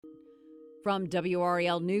From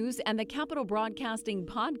WRAL News and the Capital Broadcasting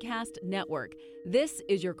Podcast Network, this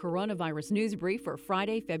is your coronavirus news brief for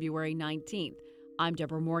Friday, February 19th. I'm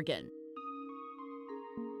Deborah Morgan.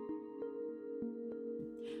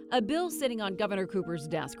 A bill sitting on Governor Cooper's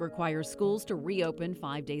desk requires schools to reopen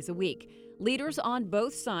 5 days a week. Leaders on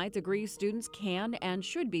both sides agree students can and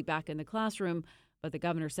should be back in the classroom, but the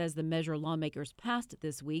governor says the measure lawmakers passed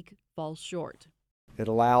this week falls short. It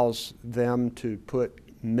allows them to put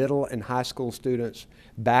middle and high school students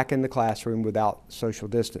back in the classroom without social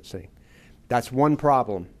distancing. That's one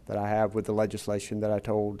problem that I have with the legislation that I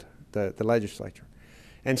told the legislature.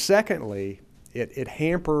 And secondly, it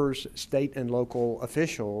hampers state and local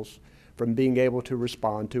officials from being able to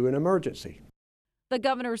respond to an emergency. The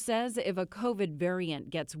governor says if a COVID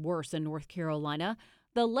variant gets worse in North Carolina,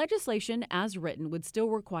 the legislation as written would still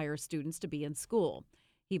require students to be in school.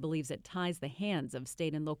 He believes it ties the hands of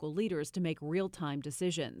state and local leaders to make real-time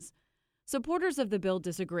decisions. Supporters of the bill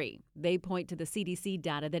disagree. They point to the CDC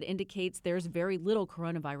data that indicates there's very little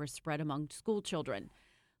coronavirus spread among school children.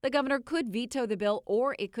 The governor could veto the bill,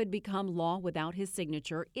 or it could become law without his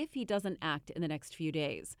signature if he doesn't act in the next few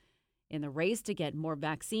days. In the race to get more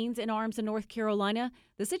vaccines in arms in North Carolina,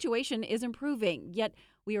 the situation is improving, yet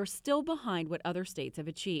we are still behind what other states have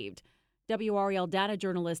achieved. WRAL data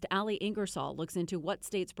journalist Ali Ingersoll looks into what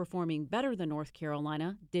states performing better than North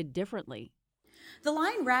Carolina did differently. The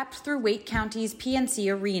line wrapped through Wake County's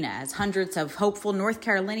PNC Arena as hundreds of hopeful North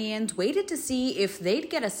Carolinians waited to see if they'd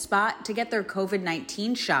get a spot to get their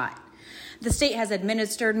COVID-19 shot. The state has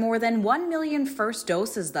administered more than 1 million first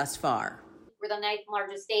doses thus far. We're the ninth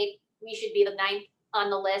largest state. We should be the ninth on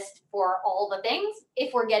the list for all the things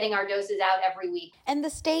if we're getting our doses out every week. And the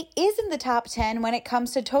state is in the top 10 when it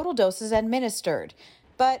comes to total doses administered.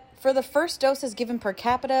 But for the first doses given per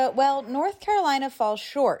capita, well, North Carolina falls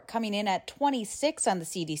short, coming in at 26 on the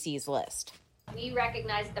CDC's list. We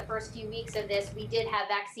recognized the first few weeks of this, we did have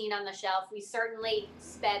vaccine on the shelf. We certainly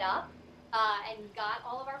sped up and got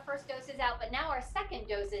all of our first doses out. But now our second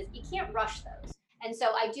doses, you can't rush those. And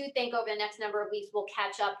so I do think over the next number of weeks, we'll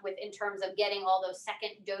catch up with in terms of getting all those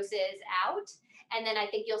second doses out. And then I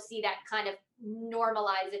think you'll see that kind of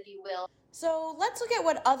normalize, if you will. So let's look at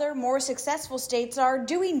what other more successful states are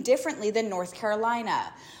doing differently than North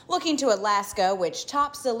Carolina. Looking to Alaska, which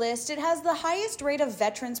tops the list, it has the highest rate of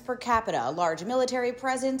veterans per capita, a large military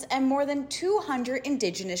presence, and more than 200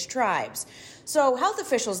 indigenous tribes. So health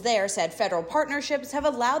officials there said federal partnerships have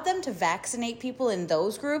allowed them to vaccinate people in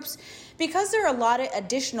those groups because they're allotted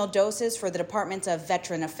additional doses for the Departments of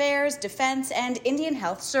Veteran Affairs, Defense, and Indian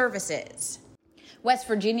Health Services. West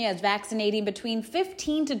Virginia is vaccinating between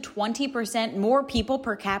 15 to 20% more people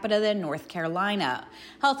per capita than North Carolina.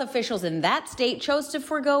 Health officials in that state chose to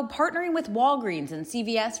forego partnering with Walgreens and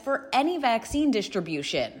CVS for any vaccine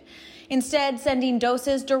distribution, instead sending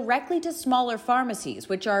doses directly to smaller pharmacies,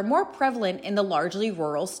 which are more prevalent in the largely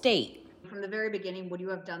rural state. From the very beginning, would you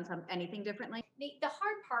have done anything differently? The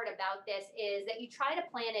hard part about this is that you try to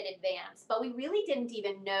plan in advance, but we really didn't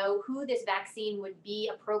even know who this vaccine would be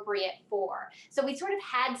appropriate for. So we sort of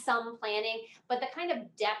had some planning, but the kind of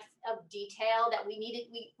depth of detail that we needed,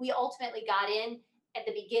 we ultimately got in at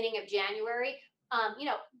the beginning of January.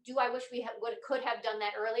 Do I wish we could have done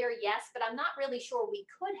that earlier? Yes, but I'm not really sure we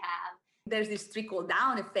could have. There's this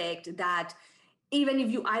trickle-down effect that even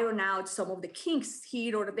if you iron out some of the kinks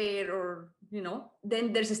here or there, or,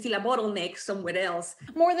 then there's still a bottleneck somewhere else.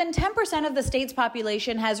 More than 10% of the state's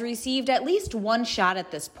population has received at least one shot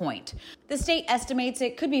at this point. The state estimates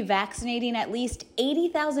it could be vaccinating at least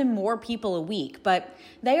 80,000 more people a week, but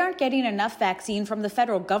they aren't getting enough vaccine from the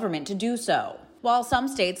federal government to do so. While some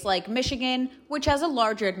states like Michigan, which has a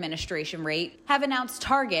larger administration rate, have announced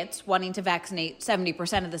targets wanting to vaccinate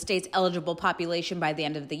 70% of the state's eligible population by the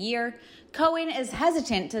end of the year, Cohen is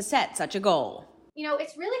hesitant to set such a goal.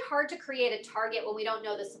 It's really hard to create a target when we don't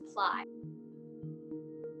know the supply.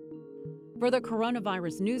 For the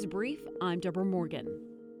Coronavirus News Brief, I'm Deborah Morgan.